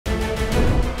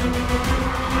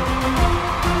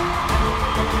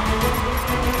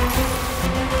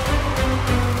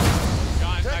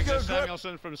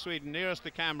Samuelsson from Sweden, nearest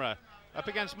the camera, up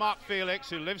against Mark Felix,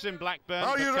 who lives in Blackburn,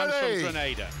 Are but you comes ready? from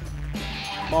Grenada.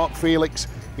 Mark Felix,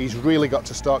 he's really got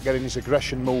to start getting his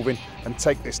aggression moving and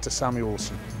take this to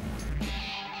Samuelsson.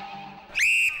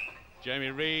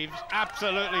 Jamie Reeves,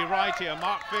 absolutely right here.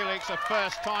 Mark Felix, a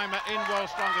first-timer in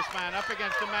World's Strongest Man, up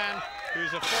against a man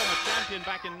who's a former champion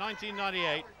back in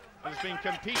 1998 and has been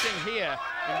competing here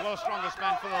in World's Strongest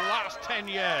Man for the last 10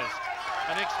 years.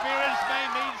 And experience may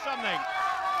mean something.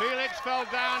 Felix fell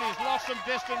down, he's lost some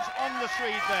distance on the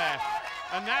Swede there.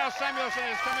 And now Samuelsson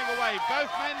is coming away. Both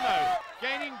men, though,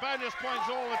 gaining bonus points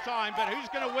all the time, but who's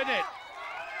going to win it?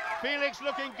 Felix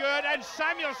looking good, and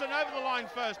Samuelsson over the line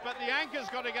first, but the anchor's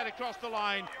got to get across the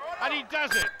line, and he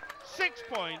does it. 6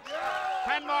 points.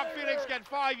 Can Mark Felix get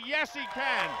 5? Yes, he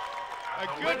can. A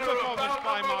good performance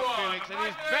by Mark Felix in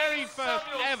his very first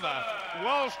ever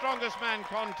World's Strongest Man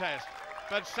contest.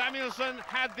 But Samuelsson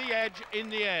had the edge in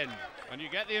the end, and you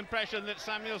get the impression that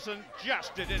Samuelsson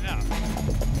just did enough.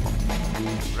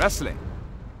 Wrestling.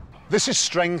 This is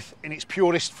strength in its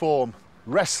purest form.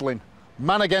 Wrestling,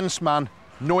 man against man,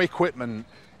 no equipment.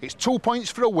 It's 2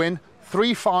 points for a win,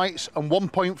 3 fights and 1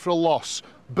 point for a loss.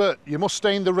 But you must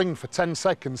stay in the ring for 10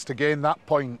 seconds to gain that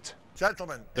point.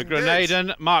 Gentlemen, The engage.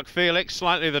 Grenadan, Mark Felix,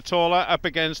 slightly the taller, up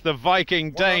against the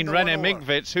Viking Dane, One under, René one over.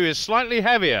 Minkvits, who is slightly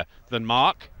heavier than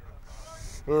Mark.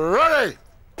 Ready!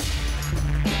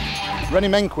 René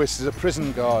Minkvits is a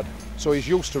prison guard, so he's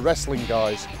used to wrestling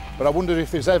guys. But I wonder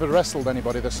if he's ever wrestled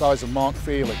anybody the size of Mark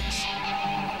Felix.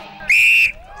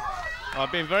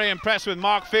 I've been very impressed with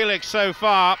Mark Felix so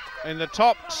far in the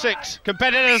top 6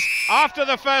 competitors after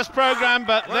the first program,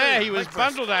 but there he was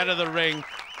bundled out of the ring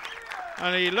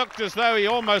and he looked as though he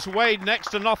almost weighed next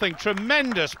to nothing.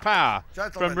 Tremendous power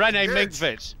from Gentlemen, René engage.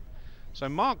 Minkvits. So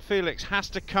Mark Felix has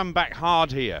to come back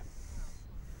hard here.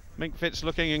 Minkvits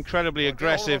looking incredibly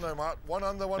aggressive, Hold on now, Mark. One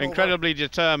under, one incredibly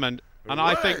determined, and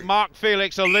I think Right. Mark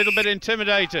Felix a little bit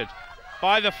intimidated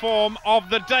by the form of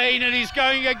the Dane, and he's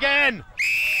going again,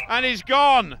 and he's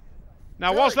gone.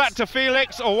 Now, was that to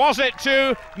Felix or was it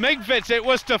to Minkvits? It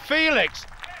was to Felix.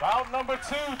 Round number 2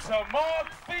 to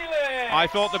Mark Felix. I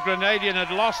thought the Grenadian had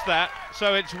lost that,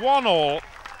 so it's 1-1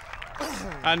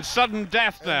 and sudden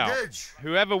death now. Engage.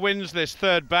 Whoever wins this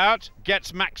third bout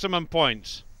gets maximum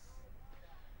points.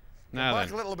 Now Back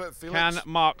then, a little bit, Felix. can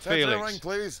Mark Center the Felix ring,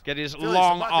 please. get his Felix,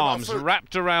 long back him up arms foot.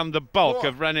 wrapped around the bulk More.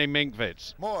 of René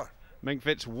Minkvits? More.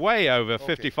 Minkvits way over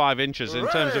 55 inches in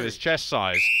terms of Ready. his chest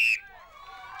size.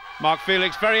 Mark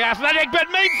Felix very athletic, but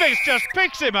Minkvits just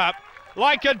picks him up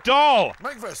like a doll.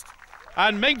 Minkvist.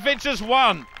 And Minkvits has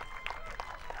won.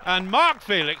 And Mark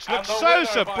Felix And looks the so winner by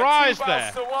surprised 2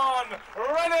 there. bouts to 1,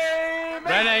 René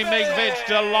René Minkvits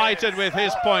delighted with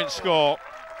his point score.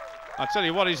 I tell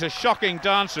you what, he's a shocking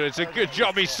dancer. It's a good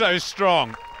job he's so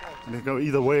strong. You go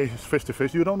either way, it's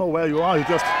 50-50. You don't know where you are. You're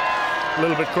just a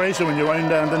little bit crazy when you're in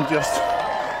there, and then just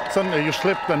suddenly you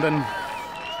slip, and then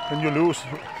you lose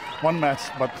one match,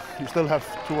 but you still have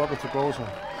 2 others to go. So.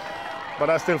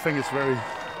 But I still think it's a very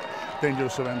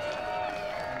dangerous event.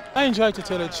 I enjoy, to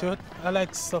tell the truth. I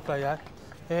like stuff like that.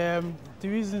 The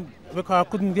reason, because I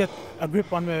couldn't get a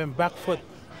grip on my back foot,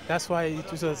 that's why it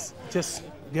was just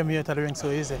get me out of the ring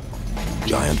so easy.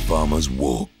 Giant farmers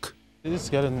walk. It's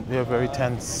getting very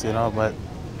tense, you know, but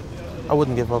I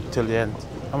wouldn't give up till the end.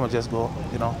 I'm gonna just go,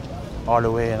 you know, all the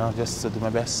way, you know, just to do my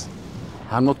best.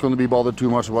 I'm not going to be bothered too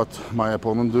much what my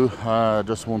opponent do. I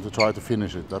just want to try to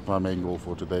finish it. That's my main goal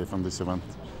for today from this event.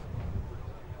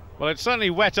 Well, it's certainly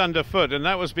wet underfoot, and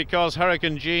that was because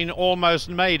Hurricane Jean almost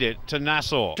made it to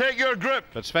Nassau. Take your grip.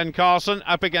 But Sven Carlsen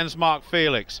up against Mark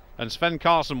Felix. And Sven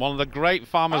Carlsen, one of the great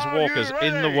farmers walkers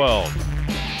in the world.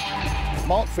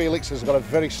 Mark Felix has got a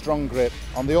very strong grip.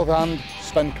 On the other hand,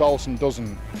 Sven Carlsen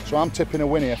doesn't. So I'm tipping a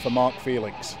win here for Mark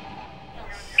Felix.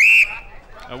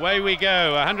 Away we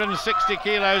go, 160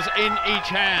 kilos in each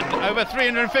hand, over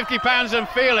 350 pounds, and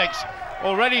Felix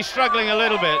already struggling a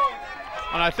little bit.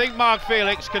 And I think Mark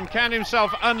Felix can count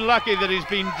himself unlucky that he's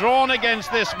been drawn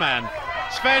against this man,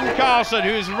 Sven Carlsen,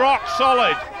 who's rock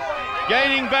solid,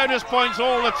 gaining bonus points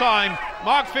all the time.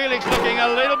 Mark Felix looking a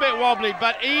little bit wobbly,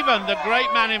 but even the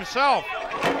great man himself,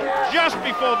 just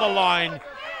before the line,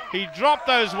 he dropped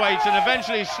those weights and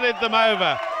eventually slid them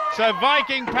over. So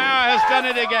Viking Power has done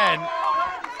it again.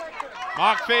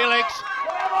 Mark Felix,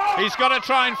 he's got to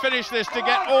try and finish this to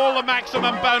get all the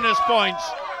maximum bonus points.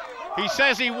 He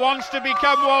says he wants to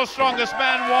become World's Strongest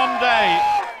Man one day.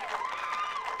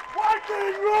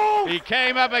 He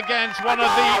came up against one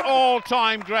of the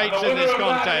all-time greats in this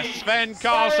contest, Sven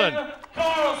Carlsen.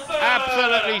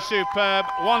 Absolutely superb,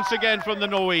 once again from the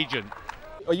Norwegian.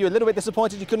 Are you a little bit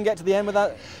disappointed you couldn't get to the end with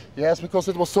that? Yes, because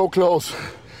it was so close.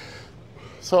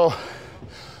 So,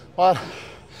 well,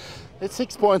 it's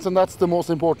 6 points, and that's the most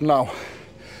important now.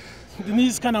 The knee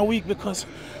is kind of weak because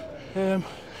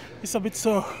it's a bit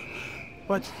sore,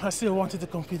 but I still wanted to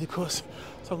complete the course,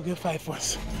 so I'll get 5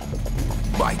 points.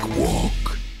 Bike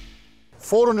walk.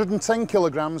 410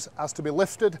 kilograms has to be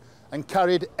lifted and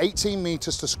carried 18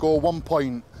 metres to score 1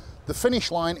 point. The finish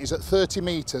line is at 30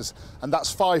 metres, and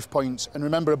that's 5 points. And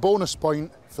remember, a bonus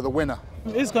point for the winner.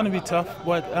 It's going to be tough,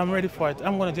 but I'm ready for it.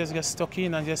 I'm going to just get stuck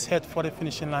in and just head for the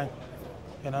finishing line.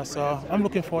 You know, so I'm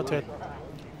looking forward to it.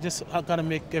 Just I got to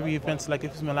make every event like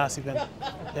if it's my last event.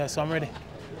 Yeah, so I'm ready.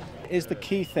 Is the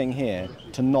key thing here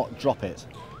to not drop it?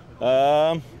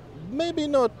 Maybe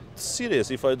not serious.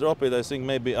 If I drop it, I think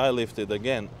maybe I lift it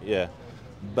again. Yeah,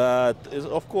 but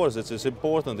of course it's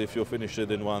important if you finish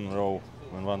it in one row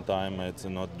and one time. It's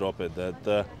not drop it.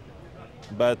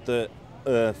 But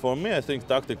for me, I think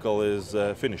tactical is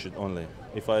finish it only.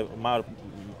 If Mar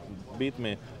beat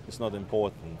me, it's not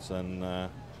important.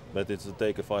 But it's to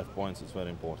take 5 points. It's very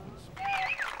important.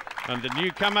 And the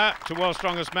newcomer to World's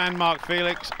Strongest Man, Mark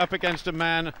Felix, up against a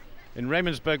man in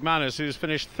Raymond Bergmanis, who's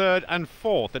finished 3rd and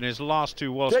 4th in his last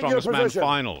 2 World's Strongest Man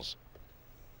finals.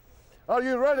 Are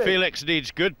you ready? Felix needs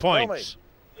good points.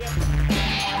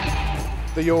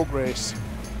 The yoke race.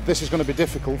 This is going to be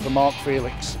difficult for Mark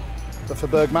Felix. But for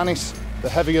Bergmanis, the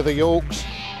heavier the yokes,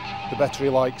 the better he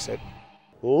likes it.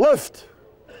 Lift!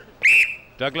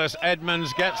 Douglas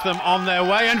Edmonds gets them on their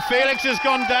way, and Felix has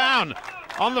gone down.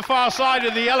 On the far side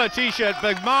of the yellow t-shirt,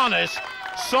 Bergmanis,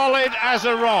 solid as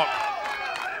a rock.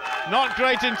 Not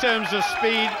great in terms of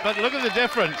speed, but look at the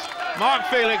difference. Mark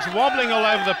Felix wobbling all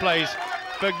over the place.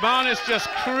 Bergmanis just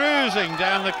cruising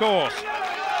down the course.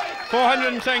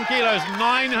 410 kilos,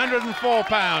 904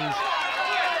 pounds.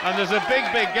 And there's a big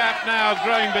gap now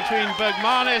growing between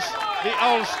Bergmanis, the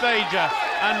old stager,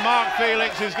 and Mark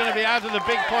Felix, who's going to be out of the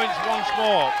big points once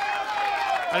more.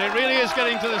 And it really is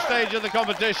getting to the stage of the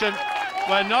competition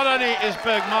where not only is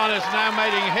Bergmanis now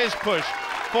making his push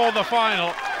for the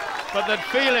final, but that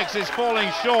Felix is falling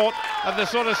short of the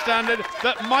sort of standard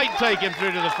that might take him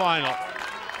through to the final.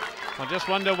 I just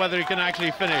wonder whether he can actually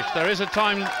finish. There is a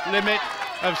time limit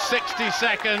of 60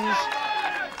 seconds.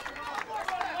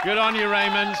 Good on you,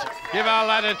 Raymond. Give our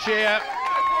lad a cheer.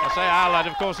 I say our lad,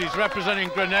 of course, he's representing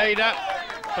Grenada,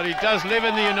 but he does live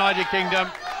in the United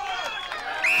Kingdom.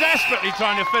 Desperately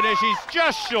trying to finish, he's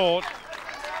just short.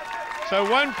 So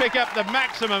won't pick up the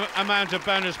maximum amount of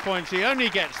bonus points, he only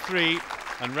gets 3,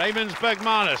 and Raymond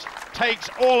Bergmanis takes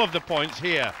all of the points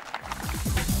here.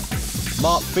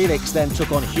 Mark Felix then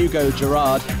took on Hugo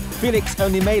Girard. Felix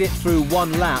only made it through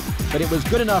 1 lap, but it was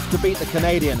good enough to beat the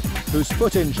Canadian, whose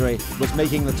foot injury was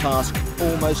making the task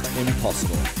almost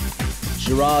impossible.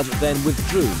 Girard then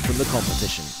withdrew from the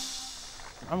competition.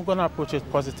 I'm going to approach it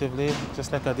positively,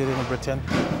 just like I did in Britain.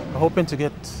 I'm hoping to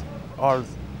get all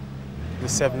the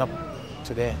 7 up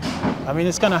today. I mean,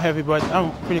 it's kind of heavy, but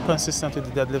I'm pretty consistent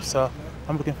with the deadlift, so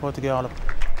I'm looking forward to get all of them.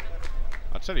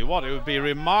 I'll tell you what, it would be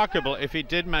remarkable if he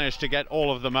did manage to get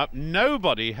all of them up.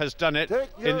 Nobody has done it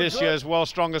in this year's World's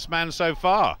Strongest Man so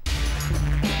far.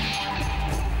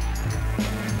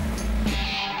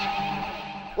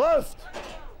 Lift!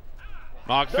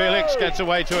 Mark Felix gets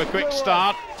away to a quick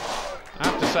start. I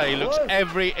have to say, he looks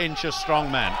every inch a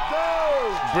strongman.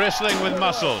 Bristling with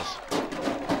muscles.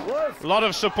 A lot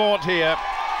of support here.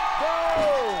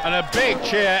 And a big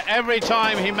cheer every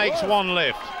time he makes 1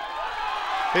 lift.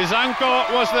 His uncle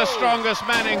was the strongest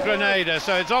man in Grenada,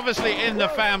 so it's obviously in the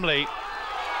family.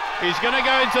 He's going to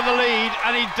go into the lead,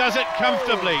 and he does it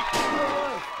comfortably.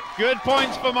 Good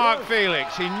points for Mark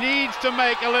Felix. He needs to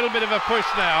make a little bit of a push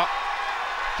now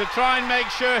to try and make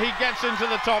sure he gets into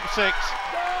the top 6.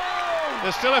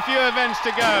 There's still a few events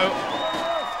to go.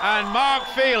 And Mark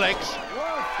Felix,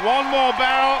 1 more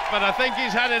barrel, but I think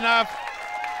he's had enough.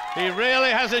 He really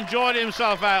has enjoyed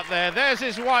himself out there. There's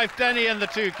his wife, Denny, and the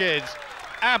 2 kids.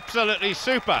 Absolutely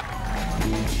super.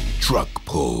 Truck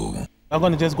pull. I'm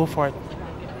going to just go for it.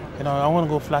 You know, I want to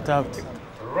go flat out.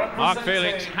 Mark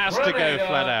Felix has to go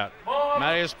flat out.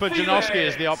 Mariusz Pudzianowski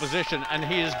is the opposition, and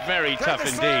he is very tough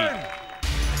indeed.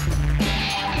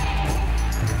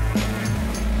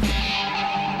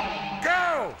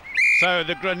 Go! So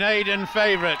the Grenadian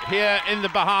favourite here in the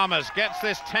Bahamas gets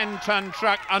this 10-ton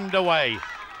truck underway.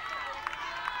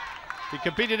 He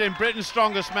competed in Britain's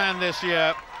Strongest Man this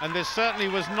year, and this certainly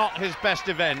was not his best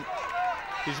event.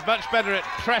 He's much better at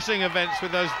pressing events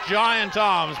with those giant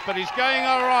arms, but he's going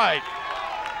all right.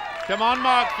 Come on,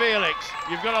 Mark Felix,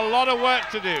 you've got a lot of work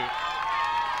to do.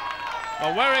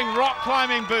 Well, wearing rock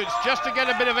climbing boots just to get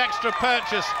a bit of extra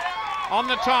purchase on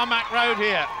the tarmac road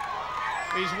here.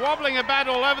 He's wobbling about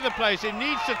all over the place. He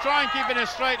needs to try and keep in a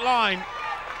straight line.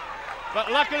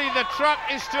 But luckily the truck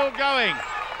is still going.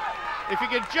 If he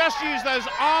could just use those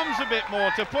arms a bit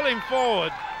more to pull him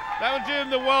forward, that would do him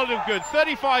the world of good.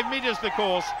 35 metres the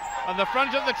course, and the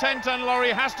front of the 10-ton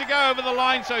lorry has to go over the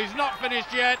line, so he's not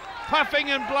finished yet.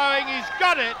 Puffing and blowing, he's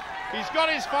got it. He's got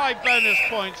his 5 bonus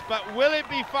points, but will it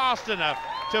be fast enough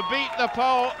to beat the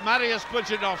Pole, Mariusz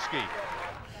Pudzianowski?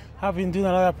 I've been doing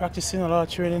a lot of practicing, a lot of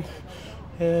training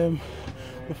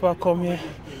before I come here.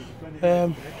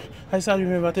 I just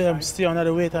remember to stay under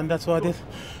the weight, and that's what I did.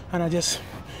 And I just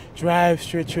drive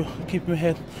straight through, keep my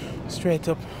head straight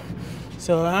up.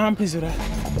 So I'm pleased with that.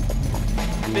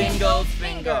 Fingal,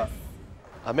 Fingal.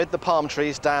 Amid the palm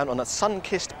trees down on a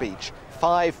sun-kissed beach,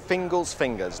 5 Fingal's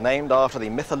fingers, named after the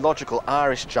mythological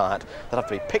Irish giant that have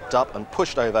to be picked up and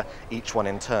pushed over, each one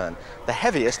in turn. The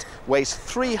heaviest weighs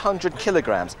 300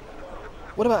 kilograms.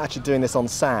 What about actually doing this on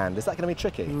sand? Is that going to be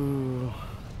tricky?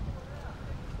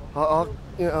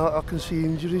 I can see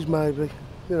injuries maybe.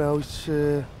 You know, it's,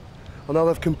 I know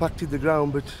they've compacted the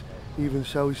ground, but even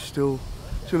so, it's still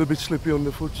a bit slippy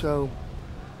underfoot, so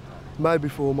maybe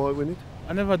 4 might win it.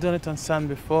 I've never done it on sand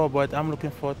before, but I'm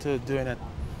looking forward to doing it.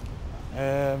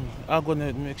 I'm going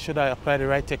to make sure that I apply the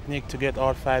right technique to get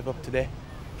all 5 up today.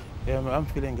 I'm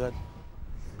feeling good.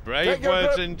 Brave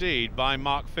words indeed by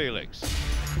Mark Felix.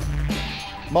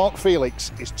 Mark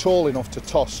Felix is tall enough to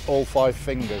toss all 5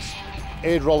 fingers.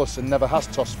 Ade Rollison never has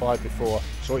tossed 5 before,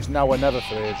 so it's now or never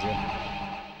for Adrian.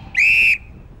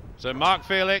 So Mark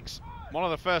Felix, one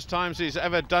of the first times he's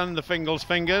ever done the Fingal's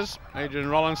fingers. Adrian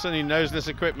Rollinson, he knows this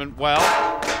equipment well.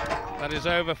 That is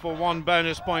over for 1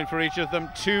 bonus point for each of them.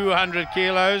 200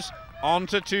 kilos on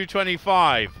to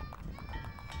 225.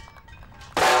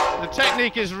 The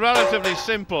technique is relatively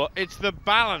simple. It's the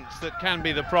balance that can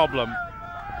be the problem.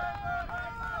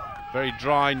 Very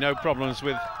dry, no problems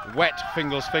with wet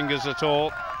Fingal's fingers at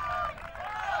all.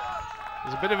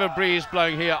 There's a bit of a breeze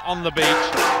blowing here on the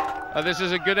beach. This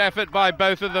is a good effort by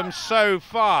both of them so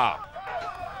far.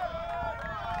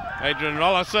 Adrian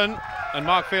Rollison and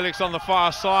Mark Felix on the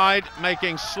far side,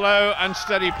 making slow and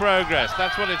steady progress.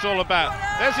 That's what it's all about.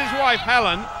 There's his wife,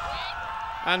 Helen,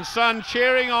 and son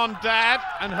cheering on dad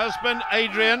and husband,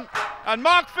 Adrian. And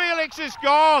Mark Felix is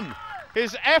gone.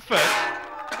 His effort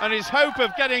and his hope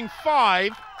of getting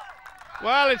 5,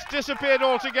 well, it's disappeared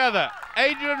altogether.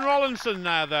 Adrian Rollinson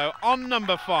now, though, on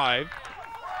number 5.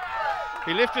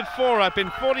 He lifted 4 up in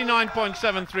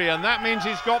 49.73, and that means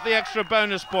he's got the extra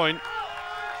bonus point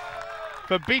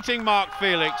for beating Mark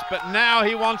Felix, but now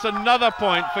he wants another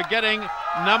point for getting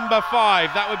number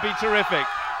 5. That would be terrific.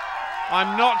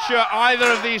 I'm not sure either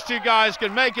of these 2 guys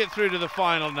can make it through to the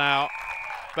final now,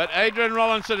 but Adrian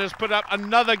Rollinson has put up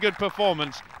another good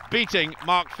performance, beating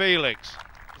Mark Felix.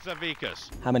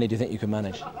 Zavikas. How many do you think you can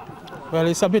manage? Well,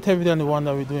 it's a bit heavier than the one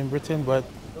that we do in Britain, but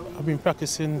I've been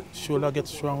practicing, shoulder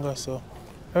gets stronger, so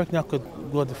I reckon I could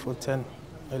go the full 10,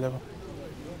 11.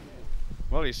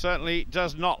 Well, he certainly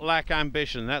does not lack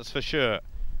ambition, that's for sure.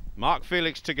 Mark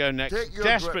Felix to go next,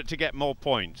 desperate to get more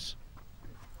points.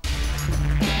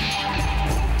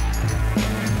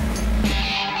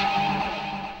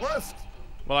 Left.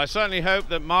 Well, I certainly hope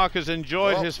that Mark has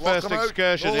enjoyed his first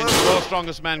excursion into World's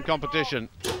Strongest Man competition.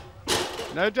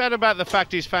 No doubt about the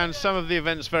fact he's found some of the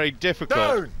events very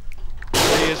difficult.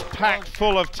 He is packed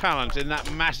full of talent in that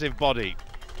massive body.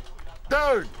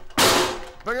 Down.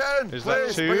 Begin. Is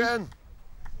that 2? Begin.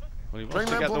 Well, he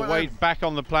wants to get the weight back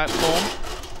on the platform.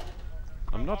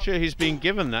 I'm not sure he's been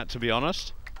given that, to be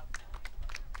honest.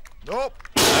 Nope.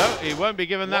 No, he won't be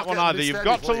given that one either. You've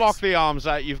got to lock the arms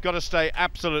out. You've got to stay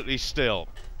absolutely still.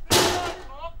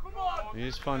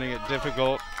 He's finding it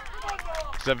difficult.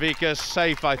 Zavikas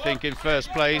safe, I think, in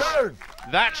first place.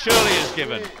 That surely is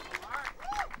given.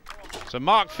 So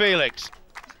Mark Felix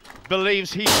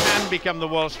believes he can become the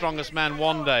world's strongest man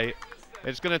one day.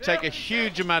 It's going to take a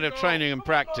huge amount of training and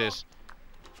practice.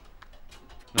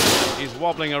 No, he's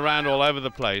wobbling around all over the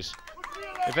place.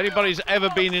 If anybody's ever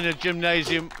been in a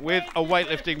gymnasium with a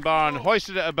weightlifting bar and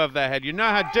hoisted it above their head, you know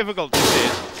how difficult this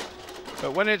is.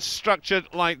 But when it's structured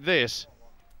like this,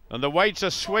 and the weights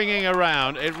are swinging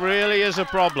around, it really is a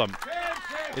problem.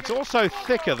 It's also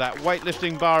thicker, that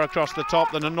weightlifting bar across the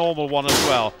top, than a normal one as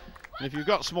well. And if you've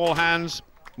got small hands,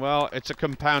 well, it's a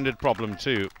compounded problem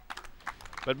too.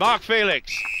 But Mark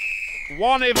Felix,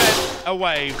 1 event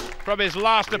away from his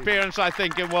last appearance, I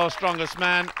think, in World's Strongest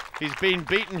Man. He's been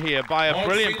beaten here by a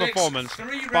brilliant performance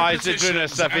by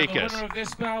Zydrunas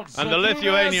Zavikas. And the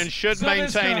Lithuanian should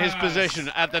maintain his position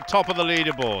at the top of the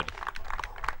leaderboard.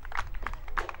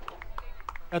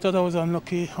 I thought I was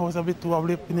unlucky. I was a bit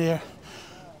wobbly up in the air.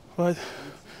 But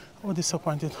Oh,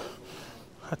 disappointed.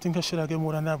 I think I should have get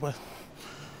more than that, but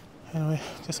anyway,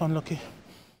 just unlucky.